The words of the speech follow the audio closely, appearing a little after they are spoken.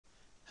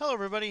Hello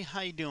everybody,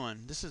 how you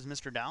doing? This is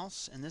Mr.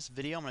 Dowse. In this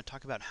video I'm going to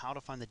talk about how to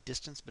find the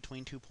distance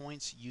between 2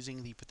 points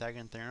using the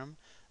Pythagorean Theorem.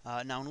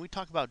 Now when we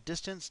talk about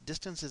distance,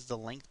 distance is the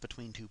length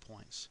between 2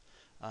 points.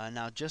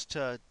 Now just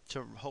to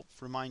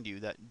remind you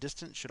that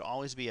distance should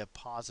always be a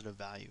positive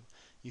value.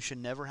 You should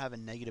never have a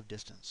negative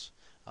distance.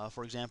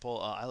 For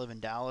example, I live in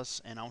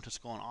Dallas and I went to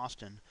school in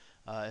Austin.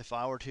 If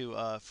I were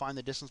to find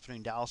the distance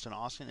between Dallas and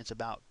Austin, it's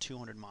about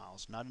 200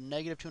 miles. Not a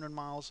negative 200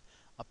 miles,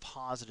 a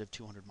positive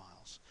 200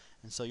 miles.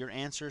 And so your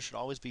answer should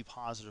always be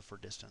positive for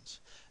distance.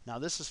 Now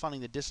this is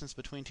finding the distance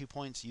between 2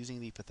 points using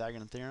the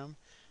Pythagorean Theorem.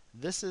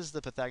 This is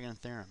the Pythagorean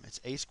Theorem. It's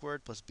a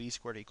squared plus b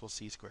squared equals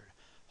c squared.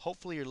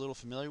 Hopefully you're a little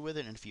familiar with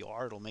it, and if you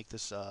are, it'll make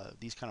this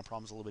these kind of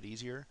problems a little bit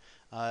easier.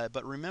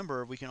 But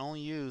remember, we can only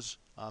use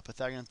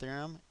Pythagorean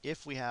Theorem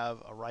if we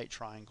have a right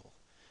triangle.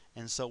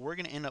 And so we're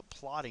going to end up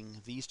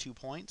plotting these 2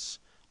 points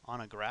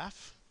on a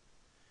graph.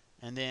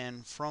 And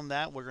then from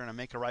that, we're going to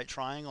make a right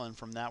triangle, and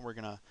from that, we're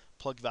going to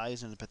plug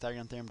values into the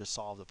Pythagorean Theorem to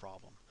solve the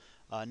problem.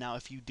 Now,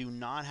 if you do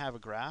not have a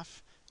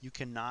graph, you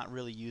cannot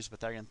really use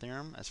Pythagorean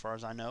Theorem, as far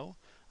as I know.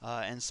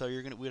 And so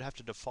we'd have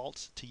to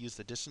default to use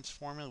the distance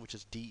formula, which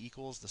is d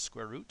equals the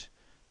square root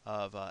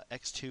of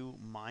x2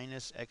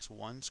 minus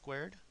x1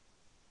 squared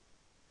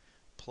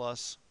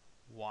plus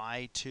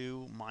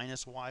y2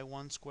 minus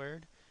y1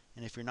 squared.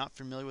 And if you're not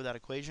familiar with that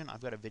equation,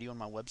 I've got a video on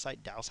my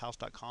website,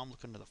 dowsehouse.com.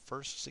 Look into the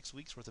first 6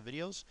 weeks worth of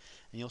videos,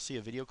 and you'll see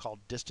a video called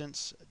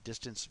distance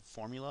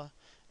formula,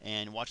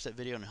 and watch that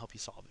video and it'll help you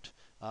solve it.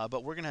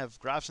 But we're going to have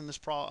graphs in this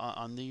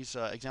on these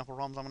example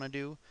problems I'm going to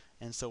do,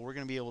 and so we're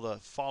going to be able to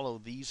follow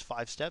these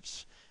 5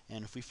 steps.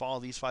 And if we follow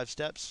these 5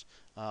 steps,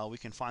 we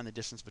can find the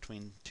distance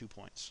between 2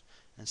 points.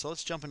 And so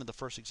let's jump into the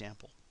first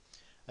example.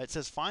 It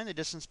says find the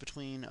distance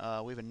between, we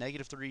have a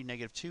 -3,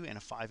 -2, and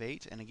a 5,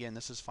 8. And again,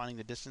 this is finding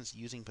the distance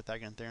using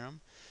Pythagorean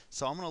Theorem.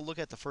 So I'm going to look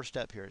at the first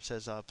step here. It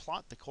says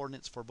plot the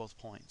coordinates for both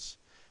points.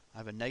 I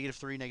have a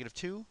 -3,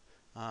 -2.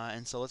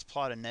 And so let's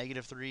plot a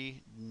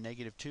 -3,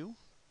 -2.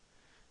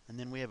 And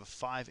then we have a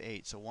 5,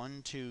 8. So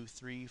 1, 2,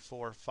 3,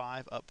 4,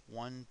 5, up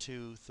 1,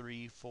 2,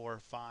 3, 4,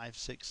 5,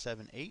 6,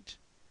 7, 8.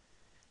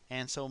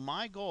 And so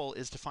my goal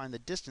is to find the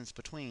distance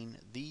between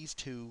these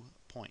 2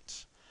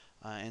 points.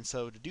 And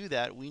so to do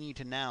that, we need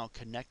to now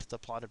connect the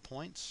plotted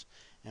points,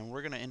 and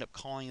we're going to end up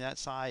calling that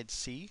side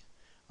C.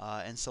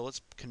 And so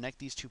let's connect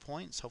these 2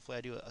 points. Hopefully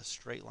I do a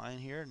straight line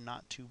here,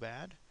 not too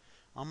bad.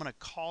 I'm going to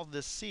call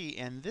this C,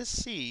 and this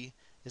C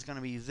is going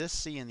to be this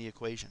C in the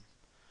equation.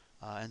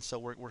 And so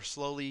we're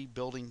slowly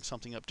building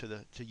something up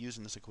to use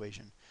in this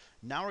equation.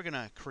 Now we're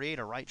going to create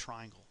a right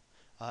triangle.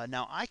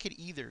 Now I could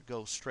either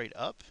go straight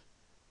up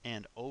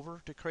and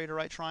over to create a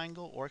right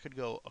triangle, or I could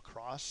go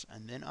across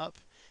and then up.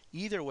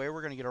 Either way,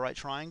 we're going to get a right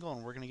triangle,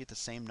 and we're going to get the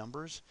same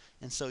numbers.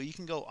 And so you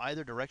can go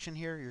either direction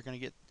here. You're going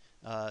to get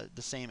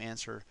the same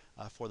answer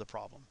for the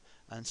problem.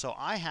 And so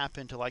I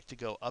happen to like to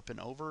go up and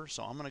over,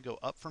 so I'm going to go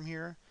up from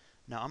here.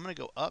 Now I'm going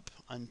to go up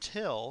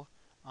until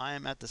I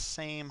am at the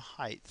same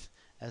height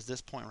as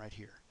this point right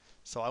here.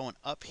 So I went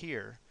up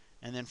here,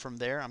 and then from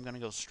there I'm going to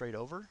go straight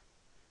over.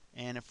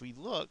 And if we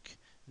look,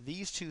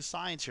 these 2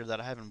 sides here that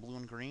I have in blue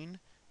and green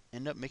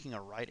end up making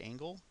a right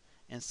angle.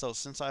 And so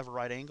since I have a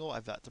right angle,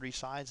 I've got 3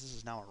 sides. This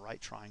is now a right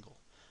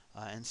triangle.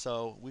 And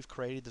so we've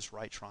created this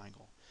right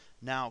triangle.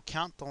 Now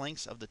count the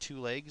lengths of the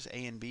 2 legs,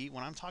 A and B.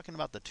 When I'm talking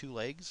about the 2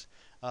 legs,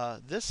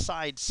 this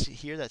side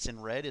here that's in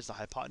red is the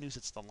hypotenuse.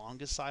 It's the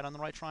longest side on the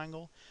right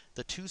triangle.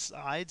 The 2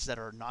 sides that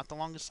are not the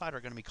longest side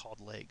are going to be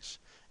called legs.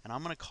 And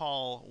I'm going to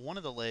call one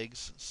of the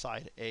legs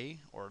side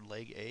A, or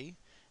leg A.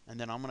 And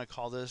then I'm going to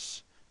call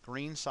this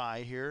green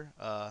side here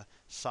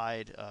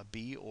side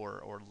B,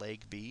 or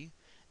leg B.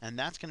 And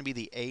that's going to be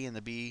the A and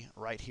the B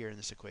right here in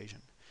this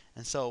equation.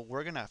 And so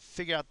we're going to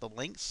figure out the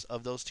lengths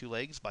of those 2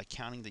 legs by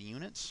counting the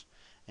units.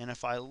 And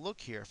if I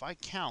look here, if I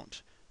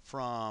count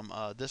from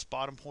this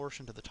bottom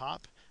portion to the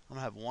top, I'm going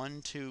to have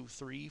 1, 2,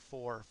 3,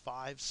 4,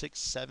 5,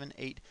 6, 7,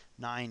 8,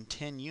 9,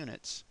 10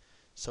 units.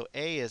 So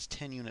A is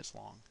 10 units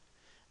long.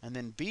 And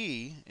then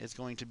B is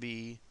going to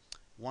be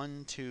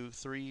 1, 2,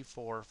 3,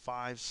 4,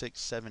 5, 6,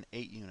 7,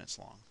 8 units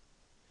long.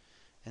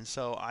 And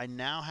so I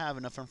now have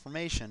enough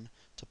information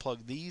to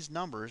plug these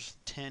numbers,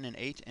 10 and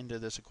 8, into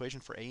this equation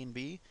for A and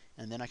B,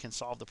 and then I can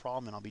solve the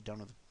problem, and I'll be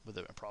done with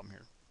the problem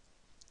here.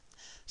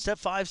 Step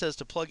 5 says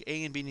to plug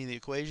A and B into the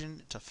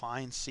equation to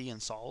find C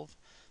and solve.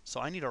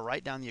 So I need to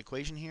write down the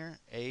equation here.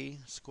 A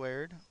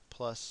squared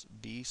plus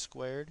B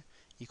squared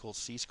equals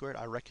C squared.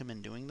 I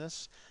recommend doing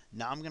this.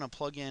 Now I'm going to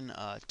plug in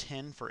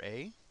 10 for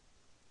A.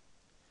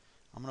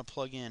 I'm going to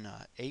plug in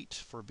 8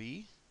 for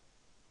B.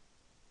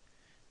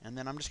 And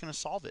then I'm just going to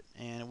solve it,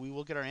 and we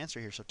will get our answer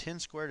here. So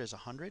 10 squared is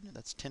 100.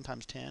 That's 10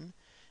 times 10.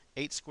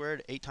 8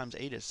 squared, 8 times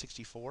 8 is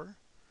 64.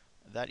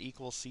 That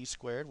equals C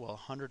squared. Well,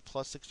 100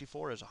 plus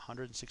 64 is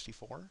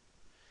 164.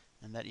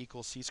 And that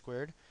equals C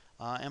squared.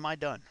 Am I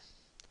done?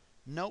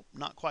 Nope,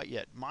 not quite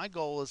yet. My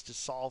goal is to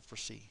solve for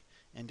C.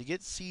 And to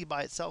get C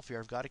by itself here,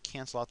 I've got to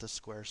cancel out the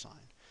square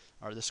sign,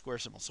 or the square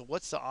symbol. So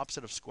what's the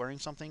opposite of squaring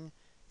something?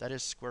 That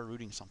is square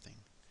rooting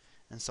something.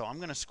 And so I'm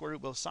going to square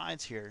root both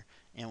sides here.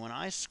 And when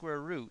I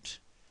square root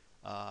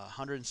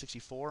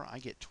 164, I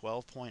get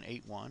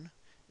 12.81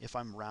 if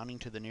I'm rounding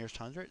to the nearest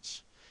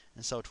hundredths.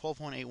 And so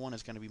 12.81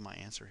 is going to be my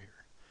answer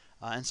here.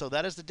 And so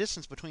that is the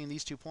distance between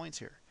these 2 points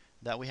here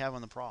that we have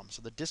on the problem.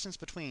 So the distance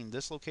between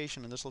this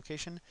location and this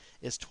location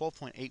is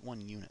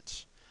 12.81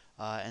 units.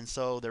 And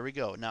so there we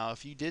go. Now,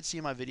 if you did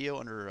see my video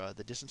under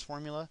the distance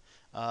formula,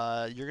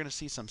 you're going to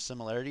see some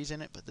similarities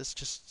in it, but this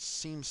just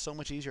seems so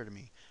much easier to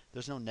me.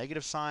 There's no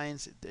negative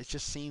signs. It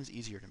just seems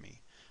easier to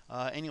me.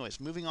 Anyways,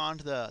 moving on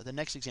to the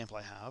next example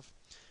I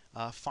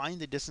have. Find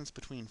the distance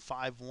between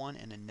 5, 1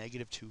 and a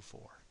negative 2,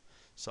 4.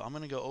 So I'm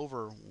going to go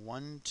over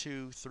 1,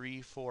 2,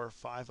 3, 4,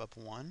 5 up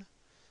 1.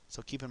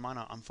 So keep in mind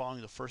I'm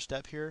following the first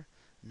step here.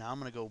 Now I'm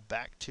going to go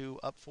back 2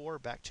 up 4,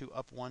 back 2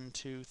 up 1,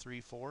 2,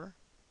 3, 4.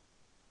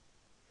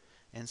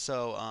 And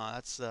so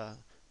that's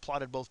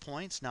plotted both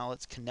points. Now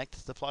let's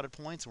connect the plotted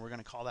points, and we're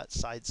going to call that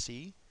side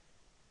C.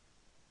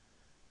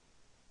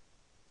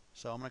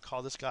 So I'm going to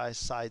call this guy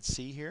side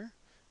C here.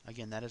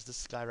 Again, that is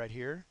this guy right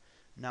here.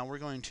 Now we're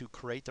going to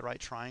create the right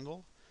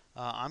triangle.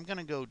 I'm going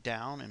to go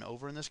down and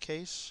over in this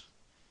case.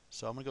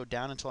 So I'm going to go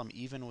down until I'm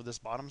even with this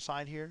bottom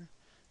side here.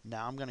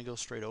 Now I'm going to go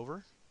straight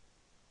over.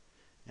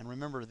 And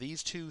remember,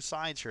 these two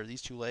sides here,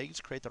 these two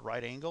legs, create the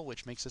right angle,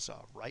 which makes this a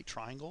right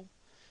triangle.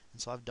 And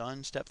so I've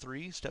done step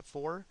 3. Step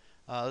 4,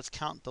 let's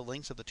count the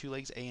lengths of the two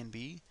legs A and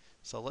B.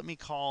 So let me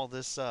call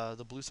this,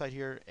 the blue side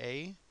here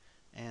A,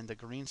 and the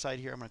green side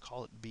here, I'm going to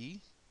call it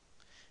B.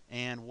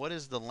 And what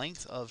is the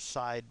length of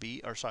side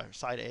B, or sorry,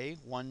 side A?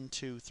 1,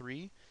 2,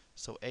 3.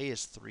 So A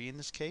is 3 in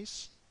this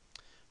case.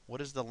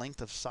 What is the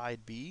length of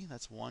side B?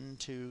 That's 1,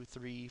 2,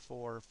 3,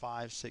 4,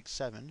 5, 6,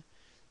 7.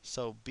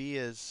 So B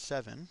is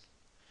 7.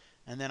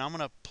 And then I'm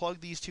going to plug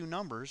these two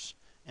numbers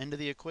into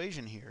the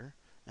equation here,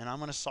 and I'm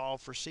going to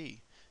solve for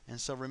C. And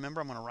so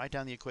remember, I'm going to write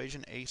down the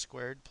equation A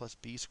squared plus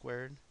B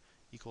squared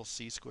equals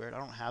C squared. I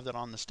don't have that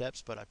on the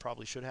steps, but I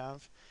probably should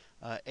have.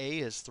 A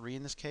is 3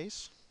 in this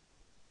case.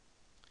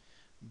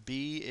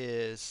 B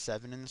is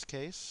 7 in this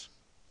case.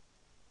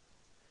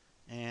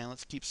 And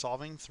let's keep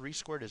solving. 3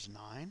 squared is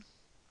 9.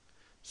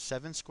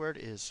 7 squared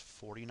is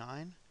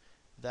 49.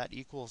 That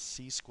equals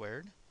C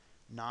squared.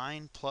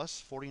 9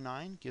 plus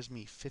 49 gives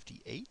me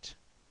 58.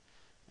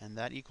 And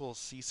that equals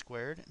C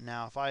squared.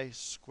 Now, if I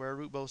square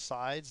root both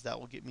sides, that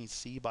will get me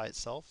C by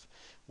itself.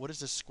 What is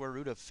the square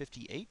root of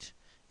 58?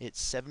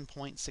 It's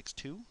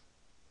 7.62.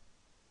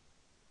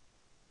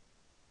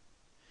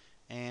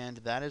 And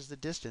that is the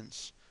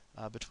distance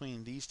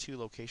between these two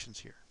locations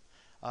here.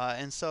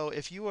 And so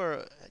if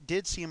you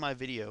did see my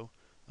video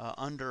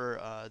under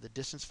the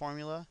distance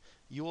formula,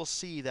 you will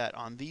see that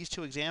on these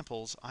two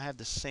examples, I have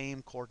the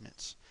same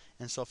coordinates.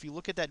 And so if you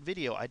look at that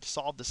video, I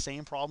solved the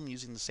same problem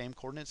using the same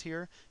coordinates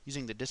here.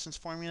 Using the distance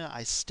formula,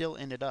 I still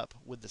ended up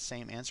with the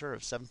same answer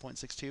of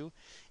 7.62.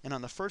 And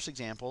on the first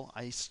example,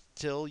 I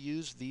still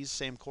use these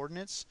same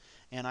coordinates,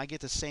 and I get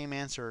the same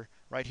answer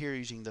right here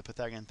using the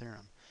Pythagorean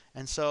Theorem.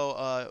 And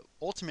so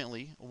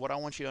ultimately, what I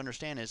want you to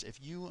understand is if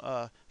you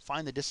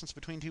find the distance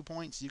between 2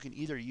 points, you can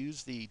either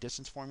use the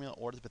distance formula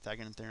or the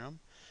Pythagorean Theorem.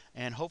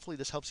 And hopefully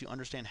this helps you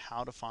understand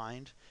how to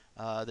find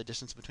the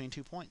distance between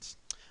 2 points.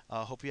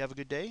 Hope you have a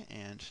good day,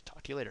 and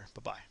talk to you later.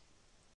 Bye-bye.